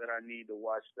that I need to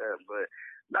watch that, but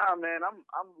nah, man,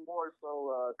 I'm more so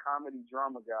a comedy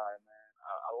drama guy, man.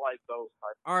 I like those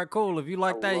types. All right, cool. If you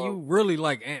like that, you really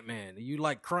like Ant-Man. You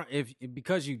like crime,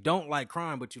 because you don't like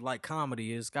crime, but you like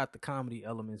comedy. It's got the comedy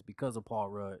elements because of Paul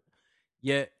Rudd.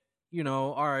 Yet,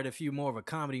 all right, if you're more of a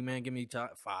comedy man, give me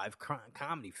top 5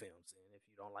 comedy films. And if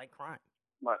you don't like crime,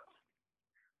 my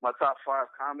top 5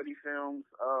 comedy films.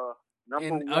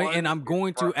 Number one, and I'm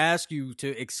going to ask you to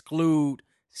exclude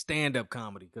stand-up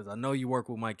comedy because I know you work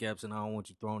with Mike Epps, and I don't want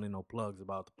you throwing in no plugs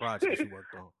about the projects you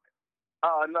worked on.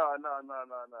 Oh, no.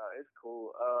 It's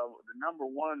cool. The number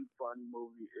one funny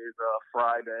movie is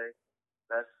Friday.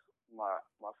 That's my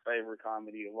favorite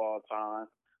comedy of all time.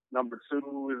 Number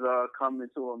 2 is Coming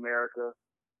to America.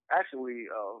 Actually,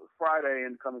 Friday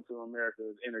and Coming to America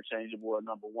is interchangeable at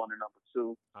number 1 and number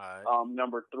 2. All right.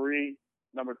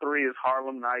 Number three is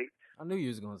Harlem Nights. I knew you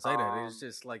was going to say that. It's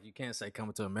just like you can't say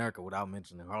Coming to America without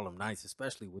mentioning Harlem Nights,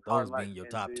 especially with those being your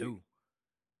top 2.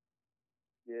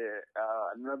 Yeah.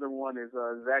 Another one is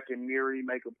Zack and Miri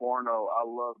Make a Porno. I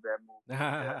love that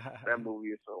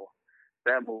movie.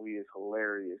 That movie is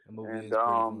hilarious. That movie is pretty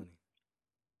funny.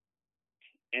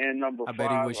 And number 5. I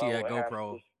bet he wish he had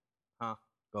GoPro. Huh?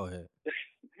 Go ahead.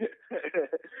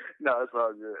 No, it's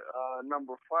all good.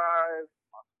 Number 5,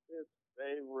 my 5th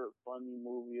favorite funny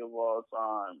movie of all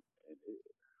time.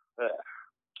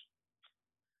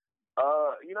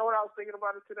 You know what I was thinking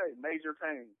about it today? Major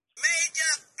Payne.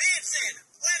 Major Vincent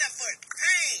Winifred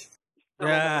Payne.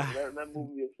 Yeah, that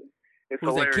movie is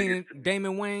hilarious. That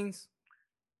Damon Wayans?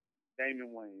 Damon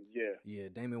Wayans, yeah. Yeah,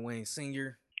 Damon Wayans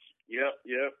Sr. Yep.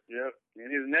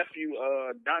 And his nephew,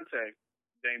 Dante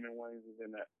Damon Wayans, is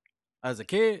in that. As a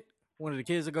kid? One of the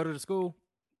kids that go to the school?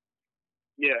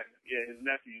 Yeah, his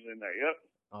nephew's in there, yep.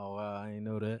 Oh, wow, I didn't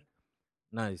know that.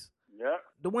 Nice. Yep.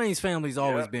 The Wayans family's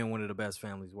always been one of the best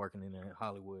families working in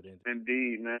Hollywood.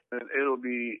 Indeed, man. It'll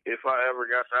be, if I ever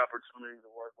got the opportunity to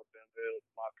work with them,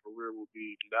 my career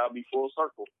that'll be full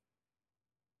circle.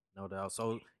 No doubt.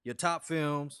 So your top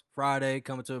films: Friday,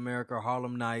 Coming to America,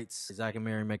 Harlem Nights, Zack and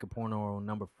Miri Make a Porno.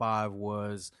 Number 5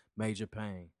 was Major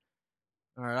Payne.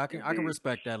 All right, I can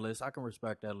respect that list.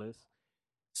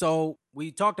 So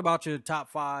we talked about your top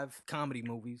 5 comedy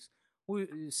movies.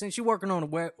 Since you're working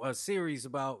on a series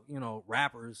about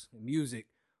rappers and music,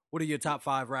 what are your top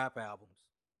 5 rap albums?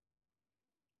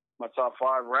 My top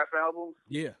 5 rap albums?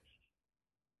 Yeah.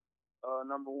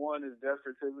 Number 1 is Death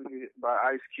Certificate by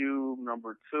Ice Cube.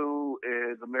 Number 2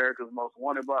 is America's Most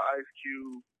Wanted by Ice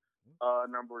Cube.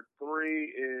 Number 3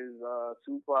 is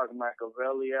Tupac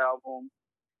Machiavelli album.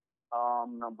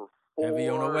 Number 4 heavy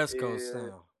on the West Coast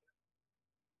now.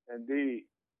 Indeed.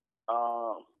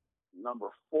 Number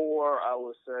 4, I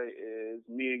would say, is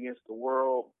Me Against the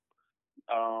World,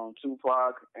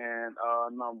 Tupac. And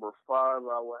number 5,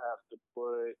 I would have to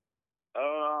put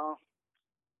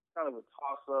kind of a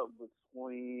toss-up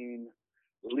between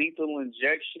Lethal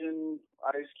Injection,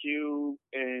 Ice Cube,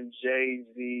 and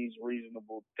Jay-Z's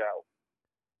Reasonable Doubt.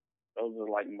 those are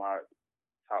like my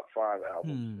top 5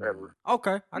 albums ever.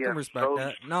 Okay, I Yeah, can respect so-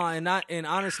 that. No, and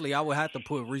honestly, I would have to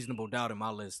put Reasonable Doubt in my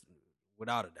list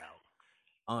without a doubt.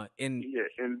 And Yeah,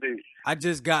 indeed. I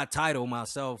just got Tidal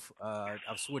myself.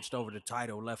 I've switched over to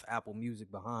Tidal, left Apple Music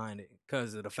behind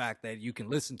because of the fact that you can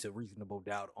listen to Reasonable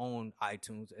Doubt on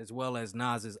iTunes as well as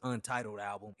Nas's Untitled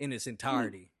album in its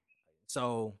entirety.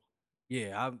 So,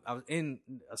 yeah, I was in.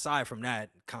 Aside from that,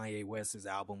 Kanye West's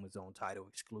album is on Tidal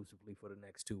exclusively for the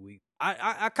next 2 weeks.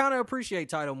 I kind of appreciate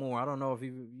Tidal more. I don't know if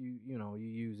you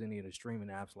use any of the streaming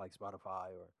apps like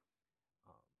Spotify or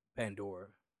Pandora.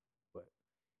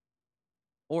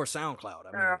 Or SoundCloud.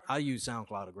 I mean, Yeah. I use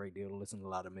SoundCloud a great deal to listen to a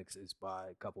lot of mixes by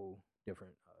a couple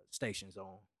different stations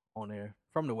on there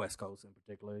from the West Coast in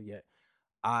particular. Yet,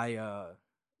 I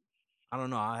don't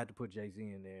know. I had to put Jay-Z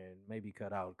in there and maybe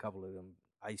cut out a couple of them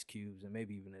Ice Cubes and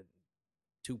maybe even the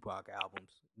Tupac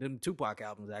albums. Them Tupac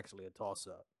albums actually a toss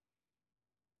up.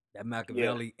 That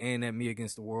Machiavelli and that Me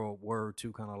Against the World were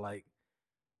two kind of like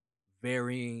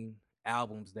varying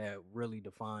albums that really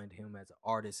defined him as an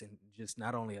artist, and just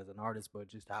not only as an artist, but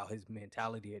just how his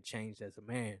mentality had changed as a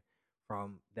man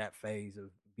from that phase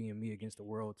of being Me Against the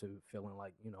World to feeling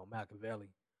like, Machiavelli.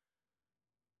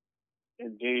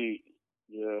 Indeed.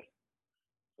 Yeah.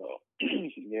 So,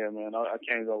 yeah, man, I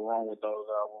can't go wrong with those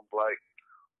albums. Like,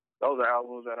 those are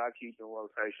albums that I keep in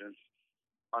rotation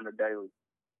on the daily.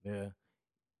 Yeah.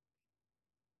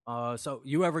 So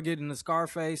you ever get into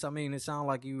Scarface? I mean, it sounds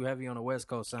like you heavy on the West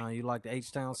Coast sound. You like the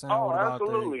H-Town sound? Oh, what about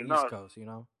absolutely. the East Coast,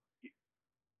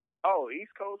 Oh,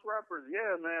 East Coast rappers?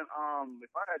 Yeah, man. If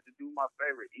I had to do my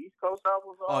favorite East Coast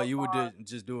albums you would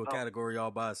just do a category all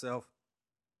by itself?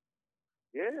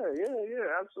 Yeah,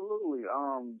 absolutely.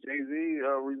 Jay-Z,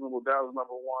 Reasonable Doubt is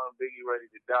number 1. Biggie, Ready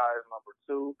to Die is number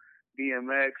 2.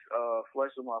 DMX,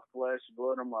 Flesh of My Flesh,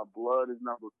 Blood of My Blood is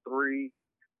number 3.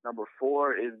 Number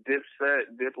 4 is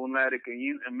Dipset, Diplomatic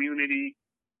Immunity.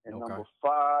 And number 5,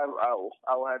 I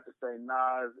will have to say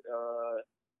Nas,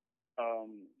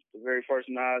 the very first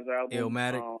Nas album.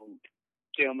 Illmatic?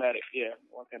 Illmatic, yeah.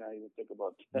 Why can't I even think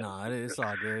about that? Nah, it's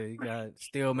all good. You got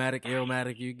Stillmatic,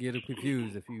 Illmatic. You get them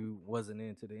confused if you wasn't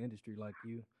into the industry like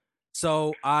you.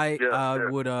 So I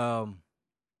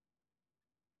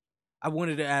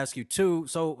wanted to ask you too.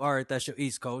 So all right, that's your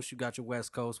East Coast. You got your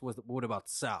West Coast. What about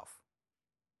the South?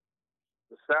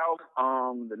 The South,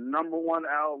 the number 1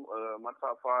 album, my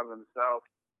top 5 in the South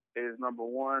is number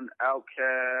 1,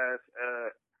 Outkast.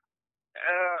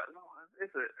 No,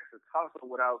 it's a toss up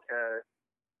with Outkast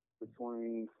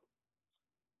between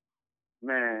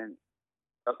Aquemini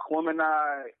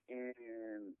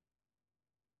and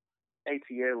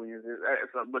ATLiens.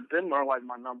 But them are like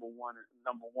my number one and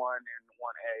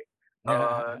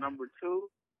 1A. Number 2.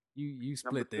 You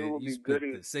split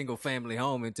the single family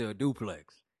home into a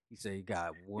duplex. You say you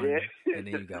got 1, and then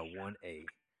you got 1A.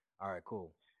 All right,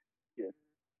 cool. Yeah.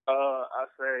 I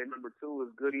say number 2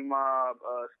 is Goody Mob,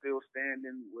 Still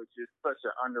Standing, which is such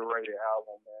an underrated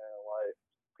album, man. Like,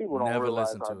 people don't never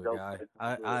realize listened to how it,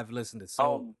 guy. I've listened to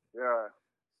Soul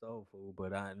Food,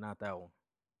 but not that one.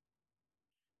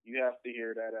 You have to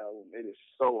hear that album. It is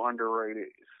so underrated.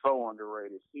 It's so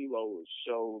underrated. CeeLo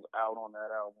shows out on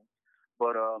that album.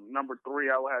 But number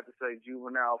 3, I would have to say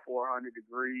Juvenile, 400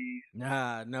 Degrees.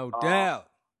 Nah, no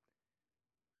doubt.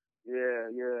 Yeah.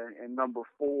 And number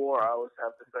 4, I would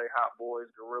have to say Hot Boys,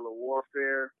 Guerrilla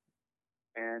Warfare.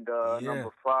 And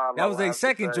number 5, that was a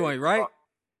second joint, right?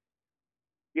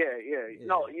 Yeah.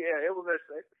 No, yeah, it was a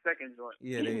second joint.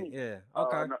 Yeah.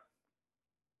 Okay.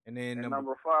 And then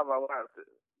number 5, I would have to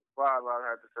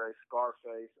say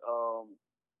Scarface.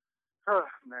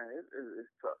 Man, it's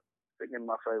tough. Picking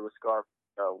my favorite Scarface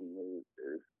album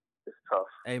is tough.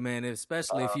 Hey man,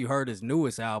 especially if you heard his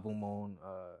newest album on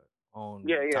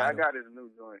Yeah, Tidal. I got his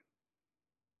new joint.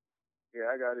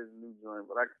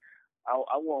 But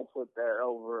I won't put that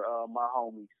over my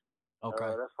homies.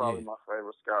 Okay, that's probably my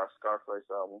favorite Scarface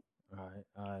album.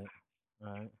 All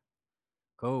right.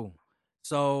 Cool.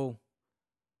 So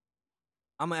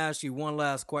I'm gonna ask you one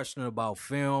last question about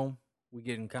film. We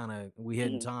hitting time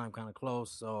kind of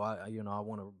close, so I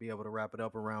want to be able to wrap it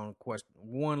up around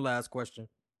one last question.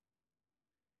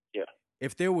 Yeah.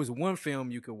 If there was one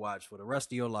film you could watch for the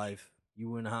rest of your life, you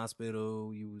were in the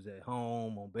hospital, you was at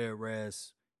home on bed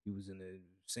rest, you was in the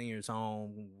senior's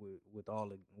home with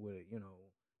the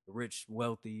rich,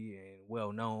 wealthy, and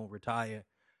well known, retired.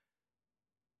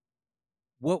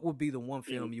 What would be the one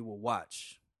film you would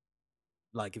watch?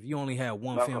 Like if you only had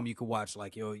one film you could watch,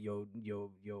 like your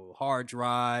hard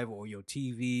drive or your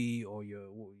TV or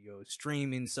your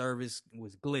streaming service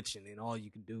was glitching, and all you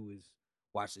could do is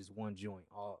watch this one joint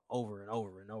all over and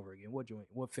over and over again. What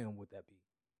film would that be?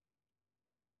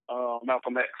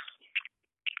 Malcolm X.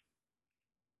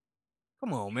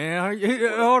 Come on, man.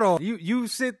 Hold on. You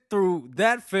sit through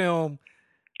that film,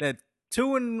 that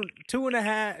 2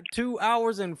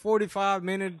 hours and 45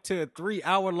 minutes to a 3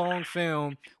 hour long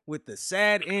film with the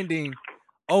sad ending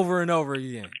over and over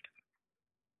again.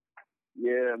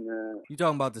 Yeah, man. You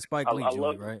talking about the Spike Lee I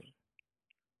joint, right?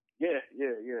 Yeah.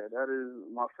 That is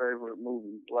my favorite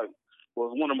movie. Like, well,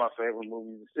 it's one of my favorite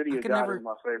movies. The City of God is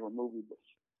my favorite movie.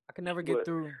 I can never get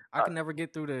through. I can never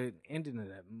get through the ending of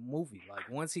that movie. Like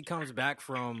once he comes back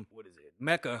from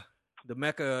Mecca, the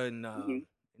Mecca in the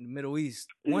Middle East.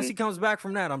 Once he comes back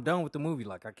from that, I'm done with the movie.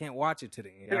 Like I can't watch it to the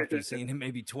end. After seeing it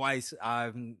maybe twice,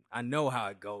 I know how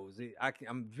it goes.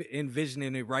 I'm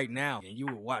envisioning it right now, and you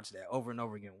would watch that over and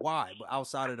over again. Why? But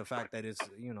outside of the fact that it's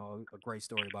a great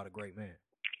story about a great man.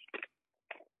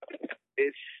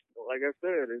 It's like I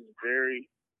said, it's very,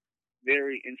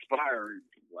 very inspiring.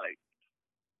 Like.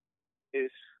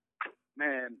 It's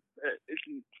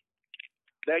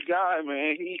that guy,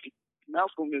 man.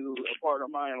 Malcolm is a part of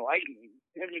my enlightening.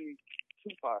 Him and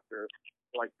Tupac are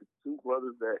like the two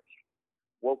brothers that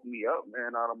woke me up,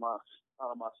 man, out of my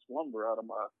slumber, out of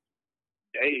my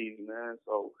days, man.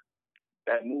 So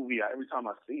that movie, every time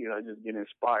I see it, I just get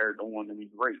inspired to want to be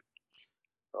great.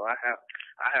 So I have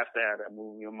to have that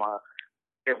movie in my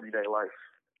everyday life.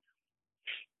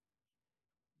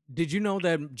 Did you know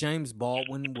that James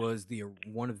Baldwin was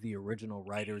one of the original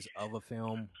writers of a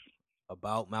film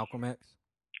about Malcolm X?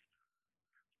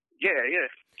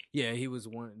 Yeah, he was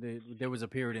one. There was a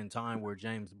period in time where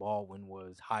James Baldwin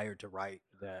was hired to write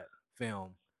that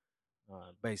film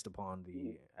based upon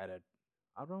the I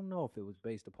don't know if it was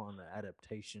based upon the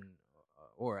adaptation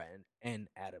or an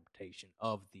adaptation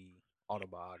of the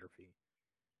autobiography.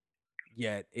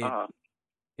 Yet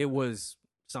it was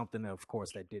something, of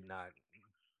course, that did not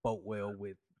vote well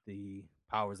with the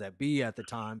powers that be at the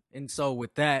time. And so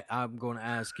with that, I'm going to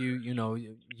ask you,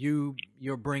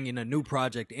 you're bringing a new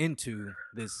project into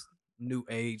this new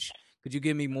age. Could you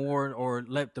give me more, or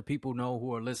let the people know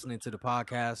who are listening to the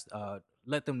podcast,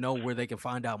 let them know where they can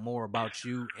find out more about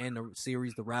you and the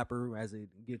series, The Rapper, as it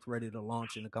gets ready to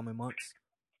launch in the coming months?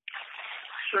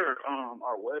 Sure.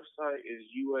 Our website is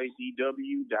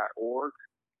uadw.org.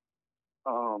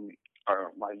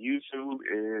 My YouTube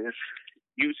is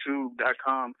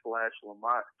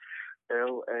youtube.com/Lamotte,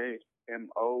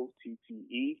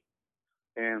 LAMOTTE.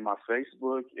 And my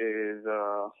Facebook is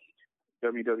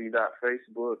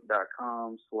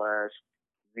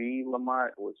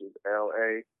www.facebook.com/VLamotte, which is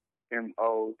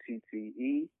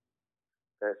LAMOTTE.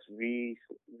 That's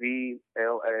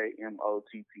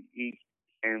VLAMOTTE.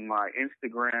 And my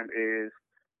Instagram is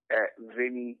at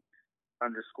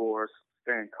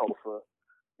Vinny_Sankofa.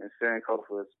 And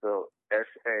Sankofa is spelled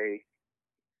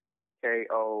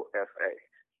SAKOFA.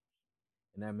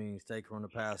 And that means take from the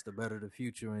past to better the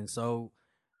future. And so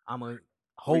I'm going to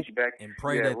hope and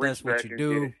pray that that's what you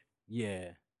do.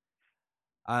 Yeah.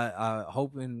 I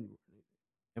hope and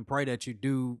pray that you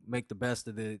do make the best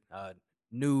of the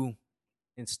new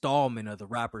installment of the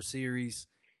Rapper series.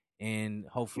 And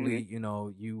hopefully,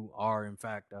 you are, in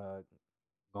fact,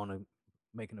 going to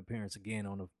make an appearance again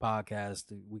on the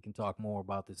podcast. We can talk more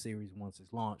about the series once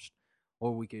it's launched,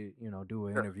 or we could, do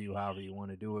an interview, however you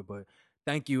want to do it. But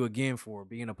thank you again for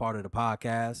being a part of the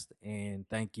podcast. And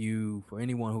thank you for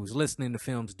anyone who's listening to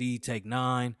Films D Take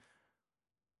 9.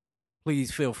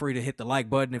 Please feel free to hit the like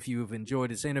button if you've enjoyed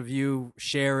this interview.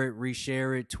 Share it,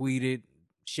 reshare it, tweet it,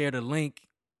 share the link.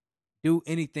 Do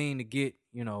anything to get,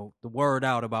 the word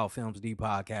out about Films D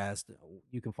podcast.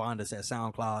 You can find us at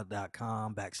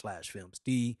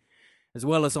soundcloud.com/FilmsD, as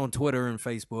well as on Twitter and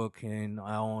Facebook and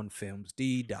on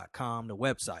filmsd.com, the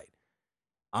website.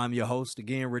 I'm your host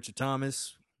again, Richard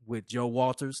Thomas, with Joe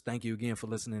Walters. Thank you again for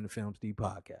listening to Films D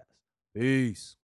podcast. Peace.